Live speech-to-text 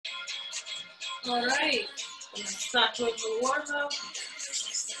All right, let's start with the warm-up.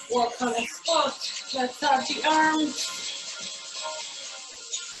 Walk on the spot. Let's start the arms.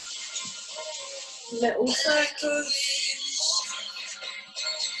 Little circles.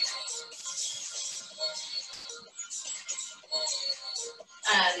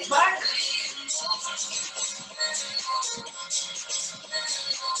 And back.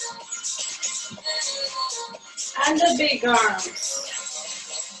 And the big arms.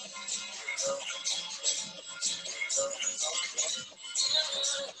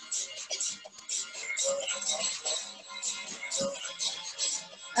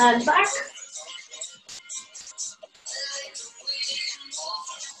 And back.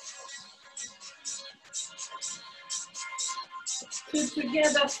 Two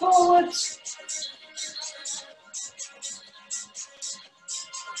together, forward.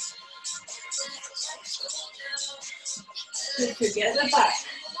 Two together, back.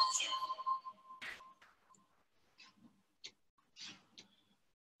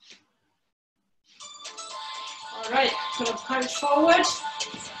 All right, gonna punch forward.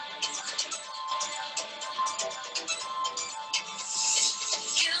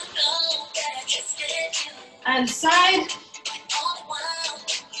 And side.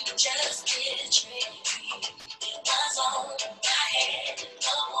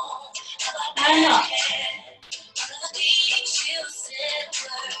 And up.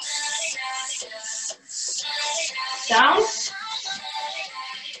 Down.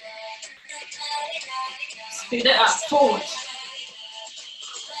 Speed it up, forward.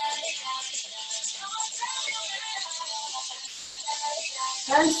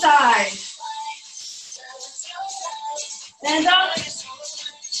 And side. And up.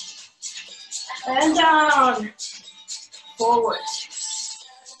 And down. Forward.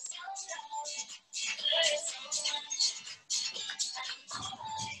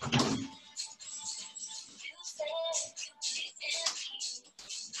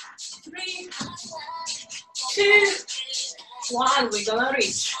 Three, two, one. We're gonna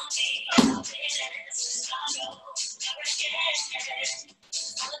reach.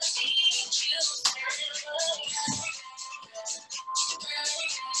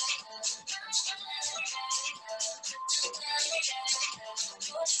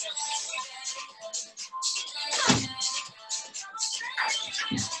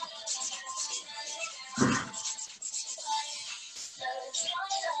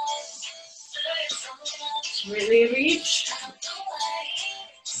 Really reach.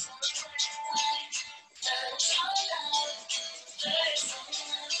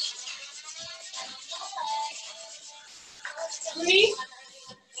 Three,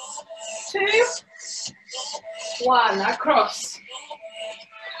 two, one. Across.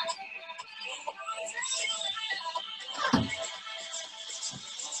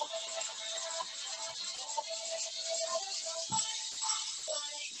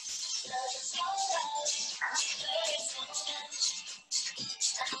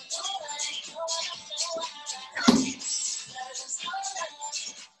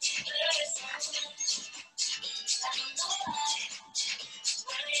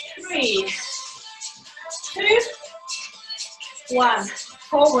 Three, two, one.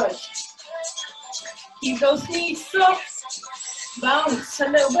 Forward. Keep those knees soft. Bounce a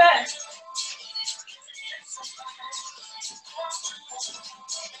little bit.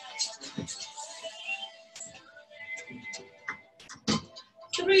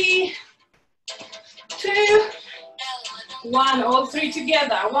 Three, two, one. All three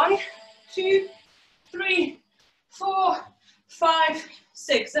together. 1, 2, 3, 4, 5,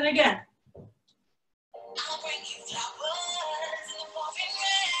 6. And again.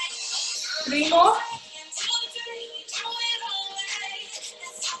 3 more.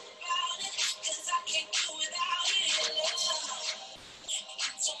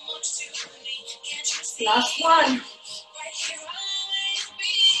 Last one.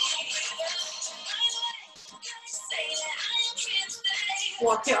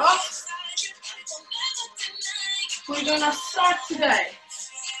 Walk it off. We're gonna start today.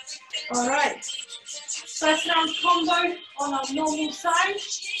 All right. First round combo on our normal side.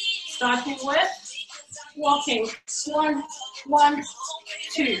 Starting with walking. 1, 1,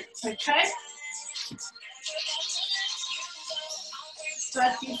 2. Okay.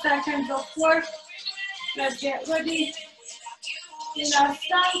 30 seconds of work. Let's get ready. In our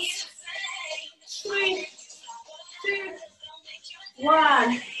stance. 3, 2,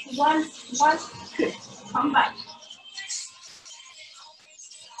 1. 1, 1. Good. Come back.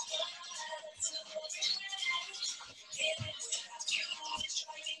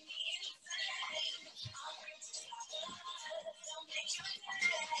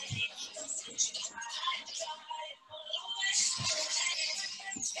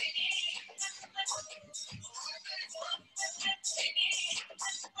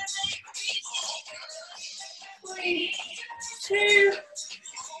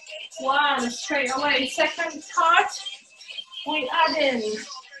 One, straight away. Second part, we add in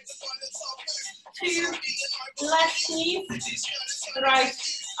 2 left knees, right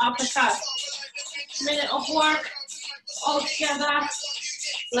uppercut. Minute of work all together.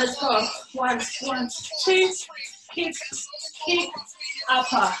 Let's go. 1, 1, 2, kick, kick,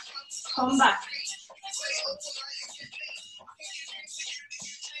 upper. Come back.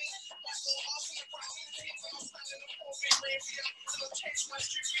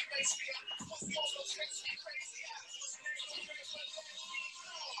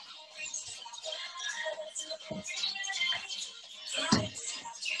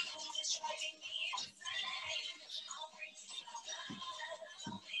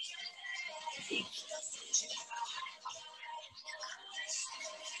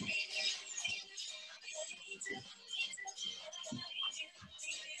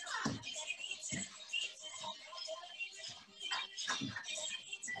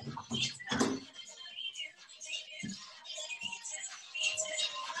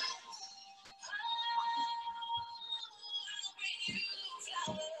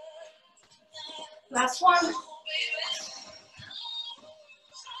 Last one.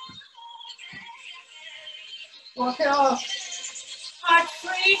 Walk it off. Part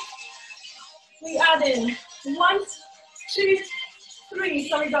 3. We add in 1, 2, 3.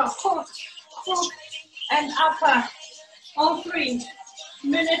 So we got hook, hook, and upper. All 3.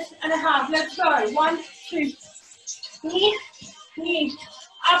 Minute and a half. Let's go. 1, 2. Knee, knee.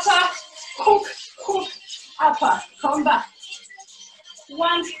 Upper, hook, hook, upper. Come back.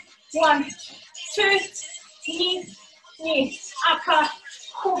 1, 1, 2. Knee, knee. Upper,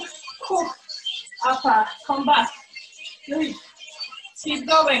 hook, hook, upper. Come back. Good. Keep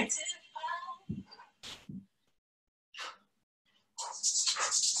going.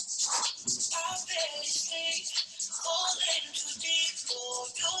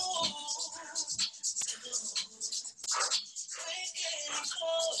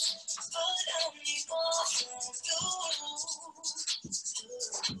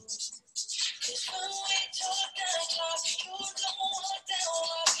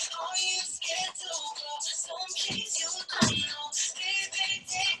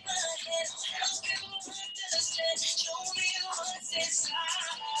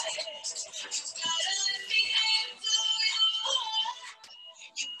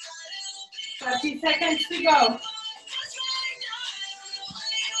 Seconds to go.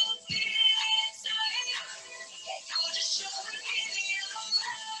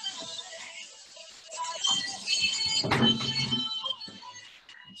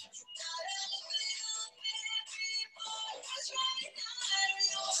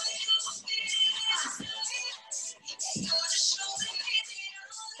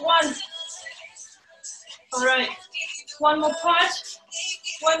 One. All right. One more part.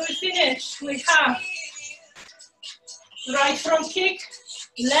 When we finish, we have right front kick,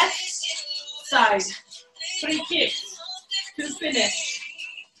 left side. 3 kicks to finish.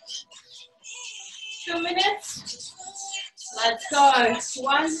 2 minutes. Let's go.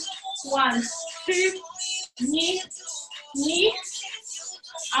 1, 1, 2. Knee, knee.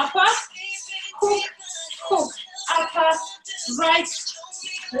 Upper, hook, hook. Upper, right,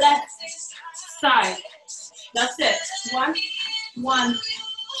 left side. That's it. 1, 1,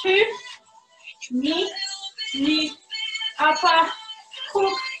 2. Knee, knee. Upper,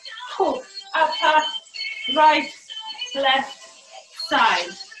 hook, hook. Upper, right, left side.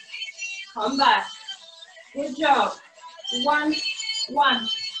 Come back. Good job. 1, 1,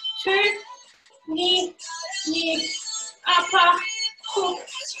 2. Knee, knee. Upper, hook,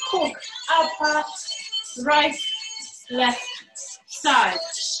 hook. Upper, right, left side.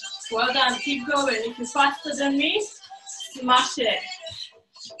 Well done. Keep going. If you're faster than me, smash it.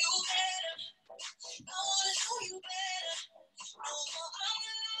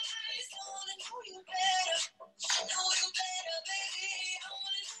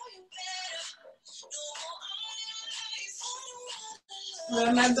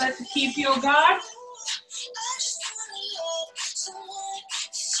 Remember to keep your guard.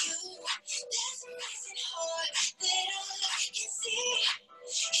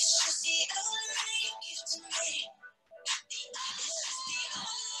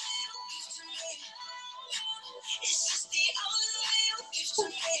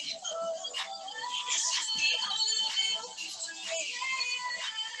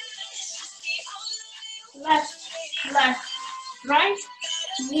 Left, left, right,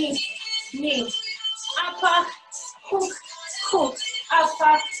 knee, knee, upper, hook, hook,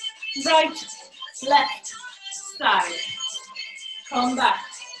 upper, right, left, side. Come back.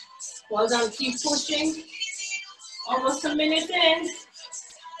 Well done, keep pushing. Almost a minute in.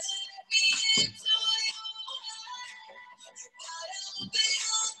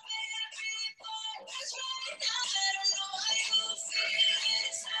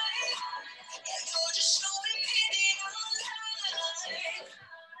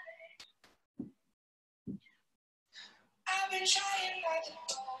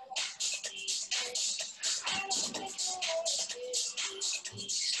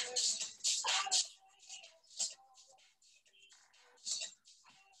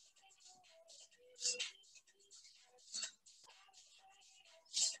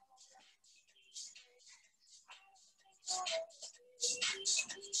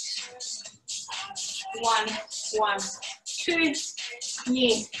 One, two,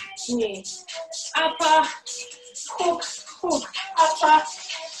 knee, knee, upper, hook, hook, upper,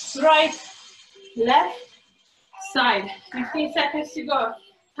 right, left, side. 15 seconds to go.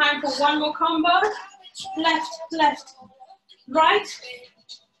 Time for one more combo. Left, left, right,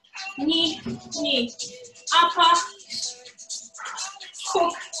 knee, knee, upper,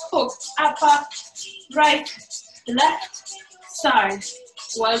 hook, hook, upper, right, left, side.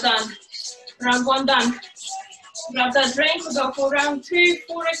 Well done. Round one done. Grab that drink. We'll go for round two.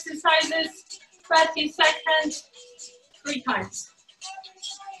 4 exercises, 30 seconds, 3 times.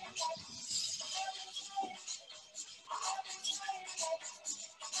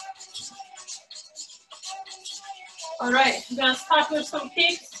 All right, we're gonna start with some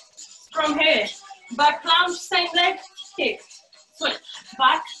kicks from here. Back lunge, same leg, kick, switch,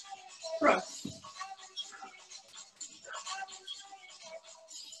 back, front.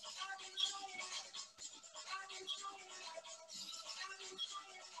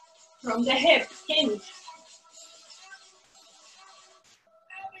 From the hip, hinge.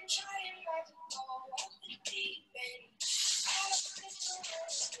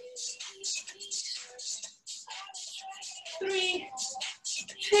 Three,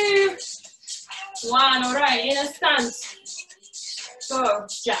 two, one. All right, in a stance. Go,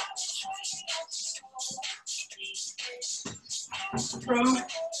 jab. From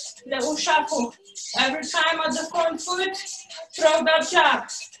little shuffle. Every time at the front foot, throw that jab.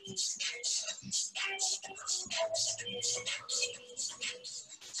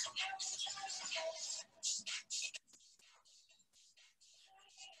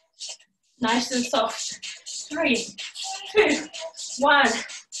 Nice and soft. 3, 2, 1.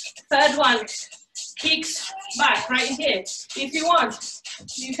 Third one. Kicks back right here. If you want,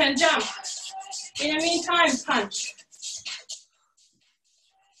 you can jump. In the meantime, punch.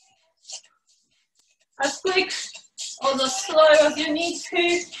 As quick or as slow as you need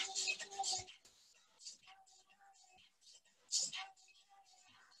to.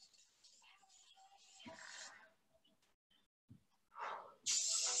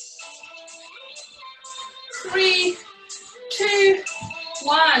 Three, two,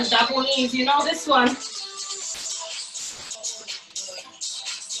 one. Double knees, you know this one.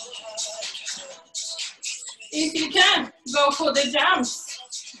 If you can, go for the jumps.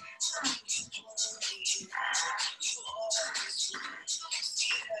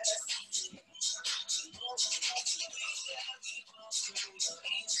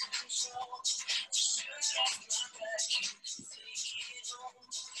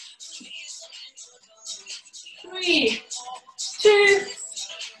 Three, two,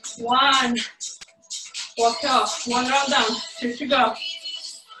 one. Walk off. One round down. 2 to go.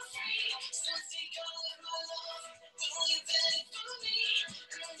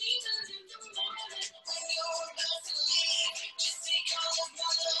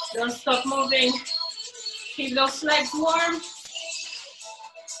 Don't stop moving. Keep those legs warm.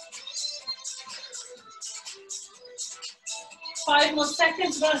 Five more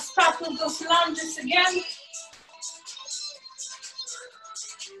seconds. We're gonna start with those lunges again.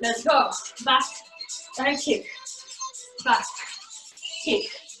 Let's go. Back and kick. Back,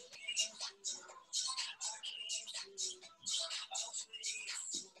 kick.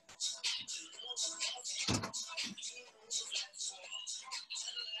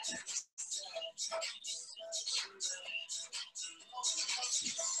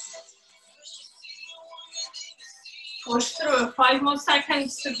 Push through. 5 more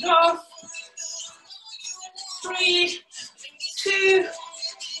seconds to go. 3, 2,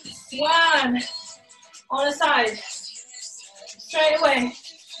 1. On the side. Straight away.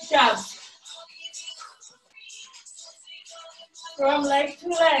 Jab. From leg to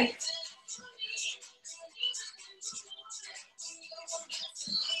leg.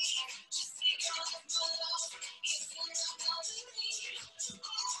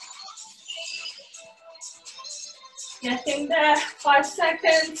 Getting there. 5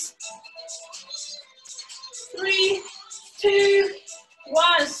 seconds. 3, 2,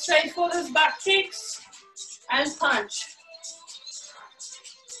 1. Straight for those back kicks and punch.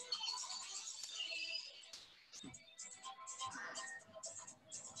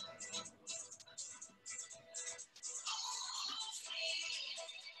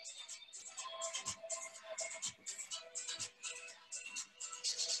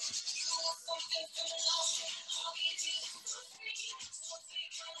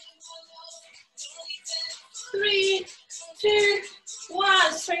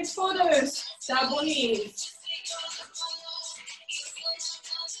 straight for those double knees.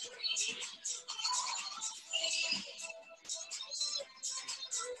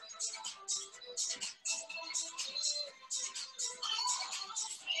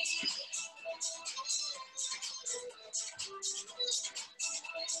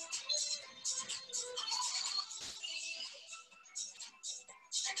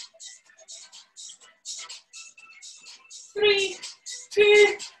 Three,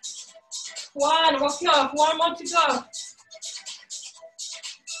 two, one. Walk it off. One more to go.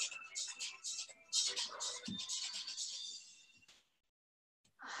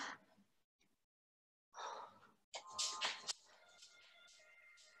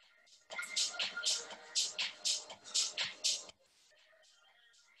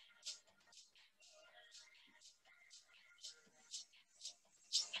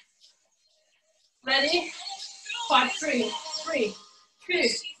 Ready? 5, 3, 3, 2,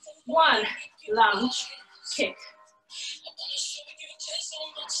 1. Lunge, kick.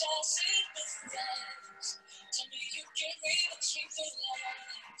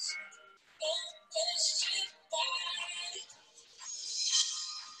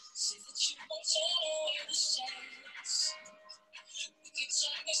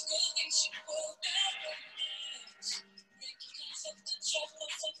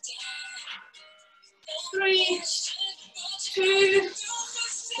 Three, two,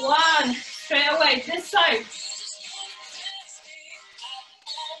 one. Straight away, this side.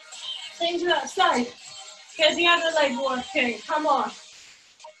 Change that side. Get the other leg working. Come on.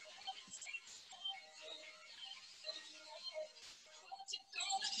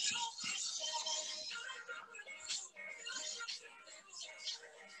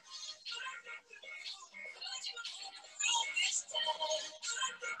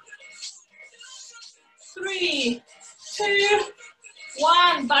 Three, two,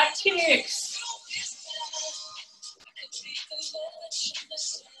 one. Back kicks.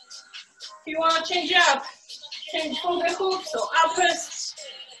 If you want to change up, change for the hooks or uppers,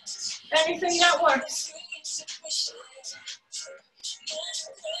 anything that works.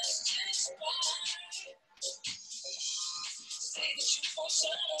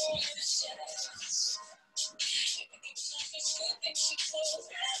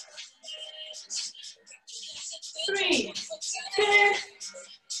 Three, two,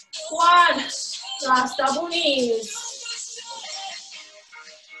 one. Last double knees.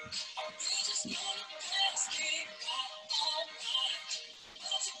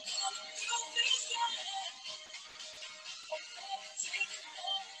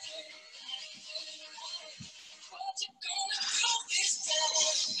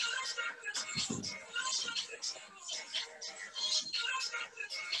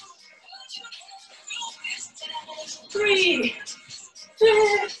 Three,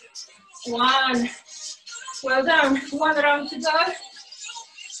 two, one. Well done. One round to go.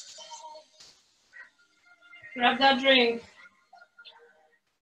 Grab that drink.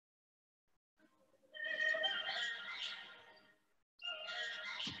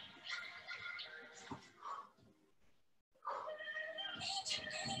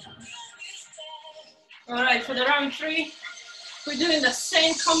 All right, for the round 3, we're doing the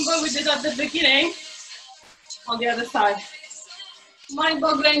same combo we did at the beginning on the other side.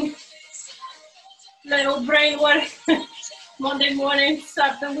 Mind-boggling little brain work. Monday morning,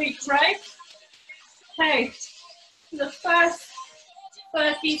 start the week, right? Okay, the first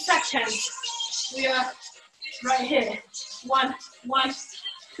 30 seconds, we are right here. 1, 1,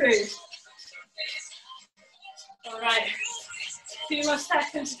 2. All right, 2 more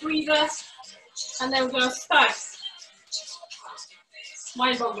seconds, breather, and then we're gonna start.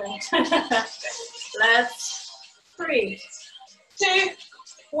 Mind-boggling. Let's 3, 2,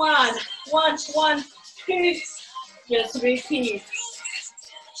 1, 1, 1, 2. Just repeat.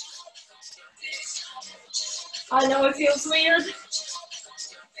 I know it feels weird.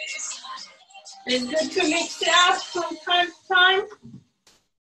 It's good to mix it up from time to time.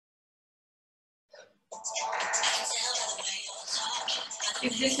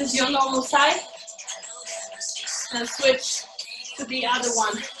 If this is your normal side, then switch to the other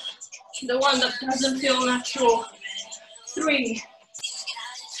one. The one that doesn't feel natural. 3,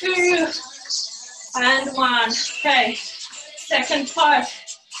 2, and 1. Okay, second part.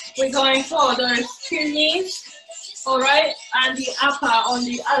 We're going for those 2 knees, all right, and the upper on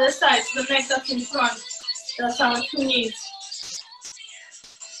the other side. So the neck that's in front. That's our 2 knees.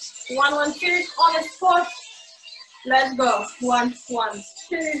 1, 1, 2 on the spot. Let's go. 1, 1,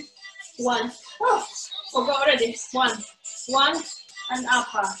 2, 1. Oh, forgot already. 1, 1, and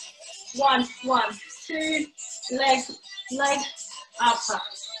upper. 1, 1, 2, leg, leg, upper.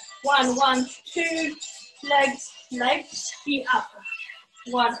 1, 1, 2, legs, legs, feet upper.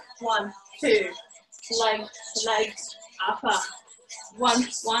 1, 1, 2, legs, legs, upper. 1,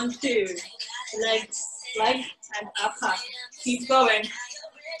 1, 2, legs, legs, and upper. Keep going.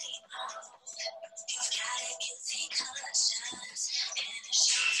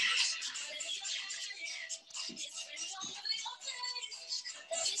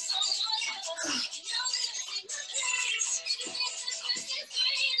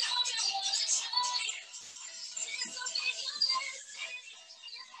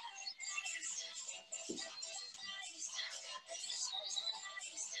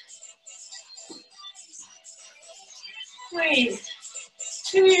 Three,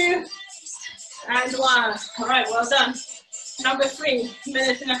 2, and 1. All right, well done. Number 3,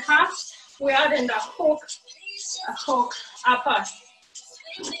 minute and a half. We are in the hook upper.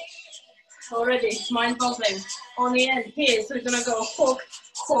 Already mind-boggling on the end here. So we're gonna go hook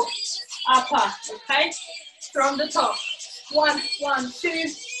upper. Okay, from the top. 1, 1, 2,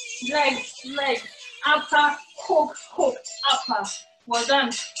 leg, leg, upper, hook, upper. Well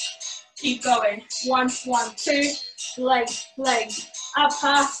done. Keep going. 1, 1, 2, leg, leg,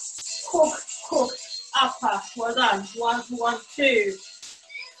 upper, hook, upper. Well done. 1, 1, 2,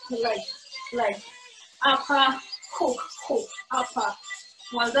 leg, leg, upper, hook, upper.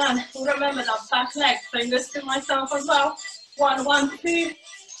 Well done. Remember that back leg. Fingers to myself as well. 1, 1, 2,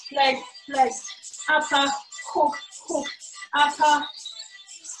 leg, leg, upper, hook, upper.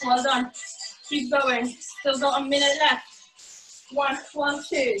 Well done. Keep going. Still got a minute left. 1, 1,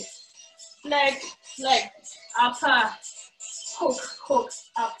 2. Leg, leg, upper, hook,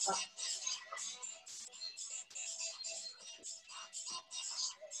 upper.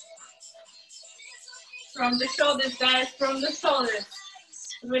 From the shoulders, guys, from the shoulders.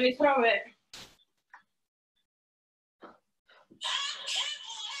 Really throw it.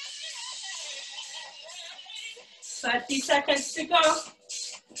 Thirty seconds to go.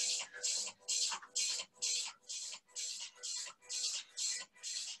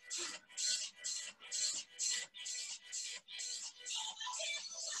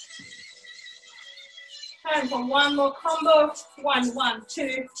 Time for one more combo. 1, 1,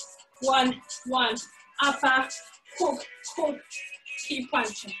 2, 1, 1. Upper, hook. Keep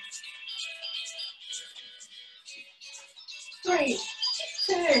punching. 3,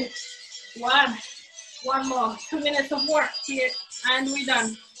 2, 1. One more. 2 minutes of work here, and we're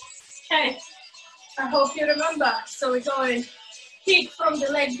done. Okay. I hope you remember. So we're going kick from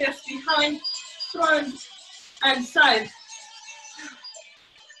the leg just behind, front, and side.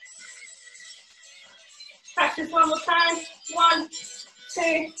 Practice one more time. 1,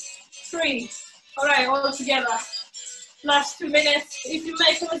 2, 3. All right, all together. Last 2 minutes. If you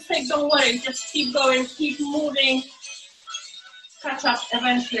make a mistake, don't worry. Just keep going, keep moving. Catch up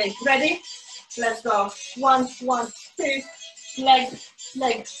eventually. Ready? Let's go. 1, 1, 2. Leg,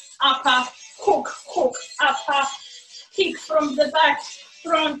 leg, upper, hook, upper. Kick from the back,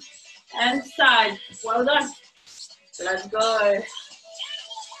 front, and side. Well done. Let's go.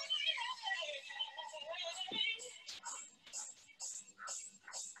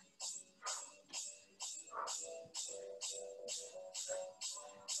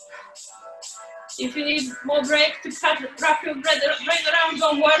 If you need more break to wrap your brain around,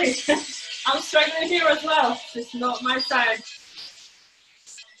 don't worry. I'm struggling here as well. It's not my side.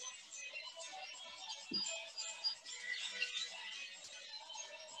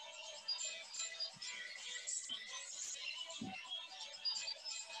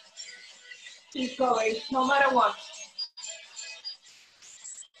 Keep going, no matter what.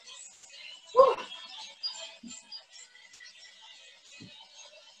 Woo.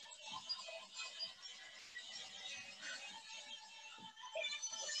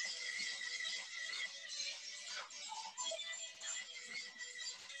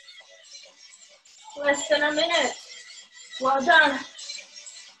 Less than a minute. Well done.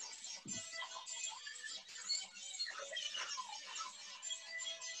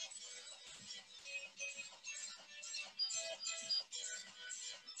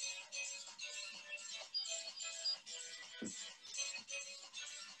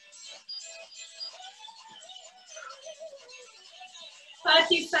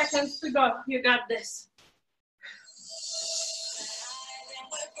 Thirty seconds to go. You got this.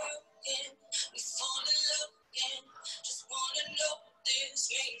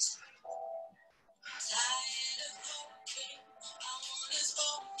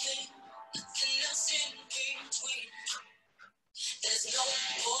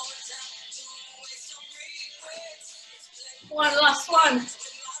 One last one.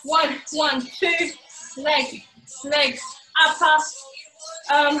 1, 1, 2. Leg, leg, upper,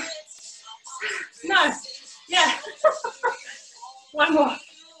 No, yeah. One more.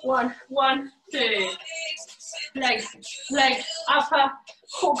 One, two. Leg, leg, upper,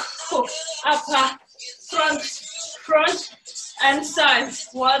 hook, hook, upper, front, and side.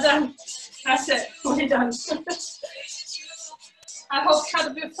 Well done. That's it. We're done. I hope you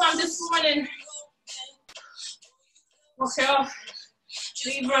had a bit of fun this morning. Walk it off.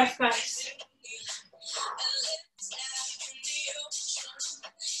 Deep breath, guys.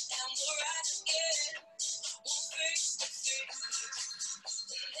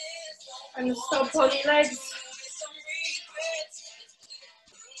 And stop on your legs.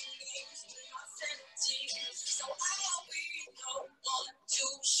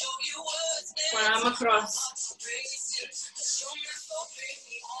 One arm across.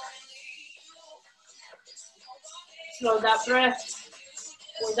 Slow that breath.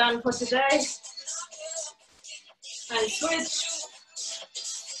 We're done for today. And switch.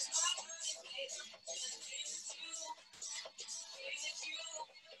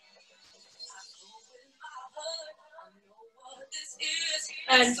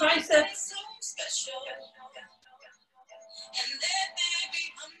 And triceps.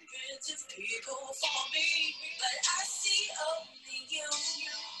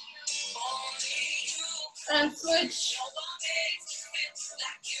 And switch.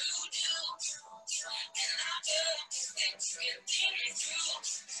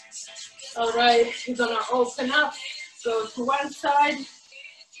 All right, you're gonna open up, go to one side.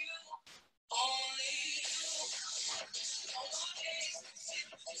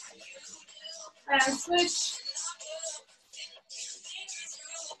 And switch.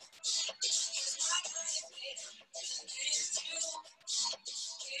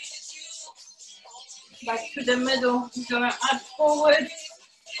 Back to the middle. You're gonna add forward.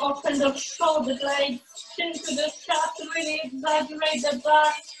 Open the shoulder blades. Chin to the chest. Really exaggerate the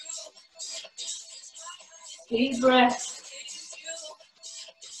back. Deep breath.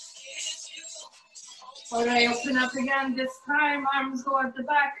 All right, open up again. This time, arms go at the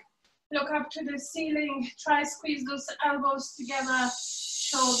back. Look up to the ceiling. Try squeeze those elbows together.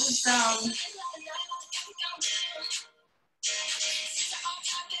 Shoulders down.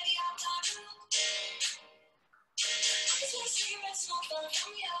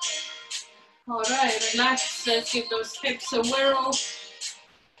 All right, relax. Let's give those hips a whirl.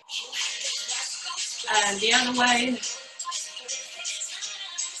 And the other way.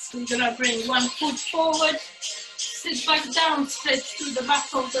 We're gonna bring one foot forward. Sit back down, stretch through the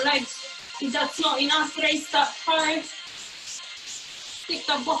back of the legs. If that's not enough, raise that high. Stick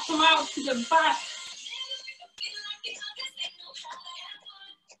the bottom out to the back.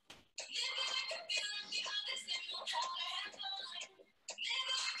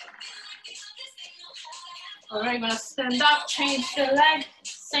 All right, I'm gonna stand up, change the leg.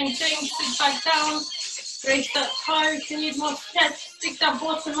 Same thing, sit back down. Raise that high. If you need more stretch, stick that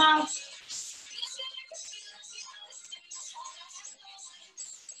bottom out.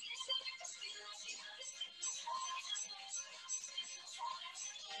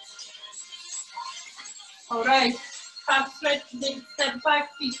 All right, half stretch, big step back,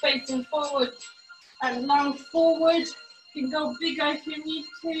 feet facing forward and lunge forward. You can go bigger if you need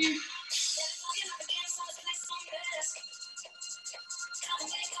to.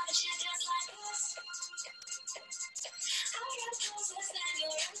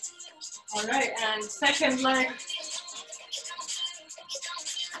 All right, and second leg.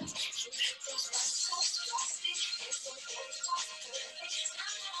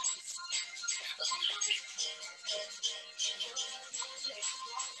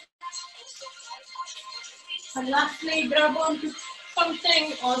 And lastly, grab onto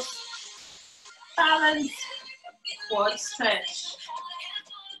something or balance, quad stretch.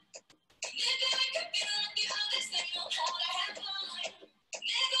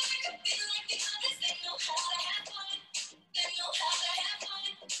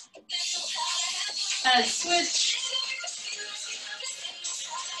 And switch.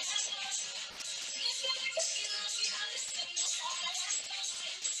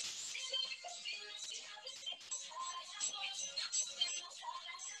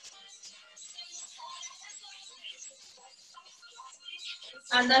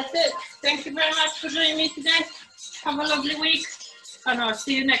 And that's it. Thank you very much for joining me today. Have a lovely week, and I'll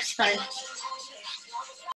see you next time.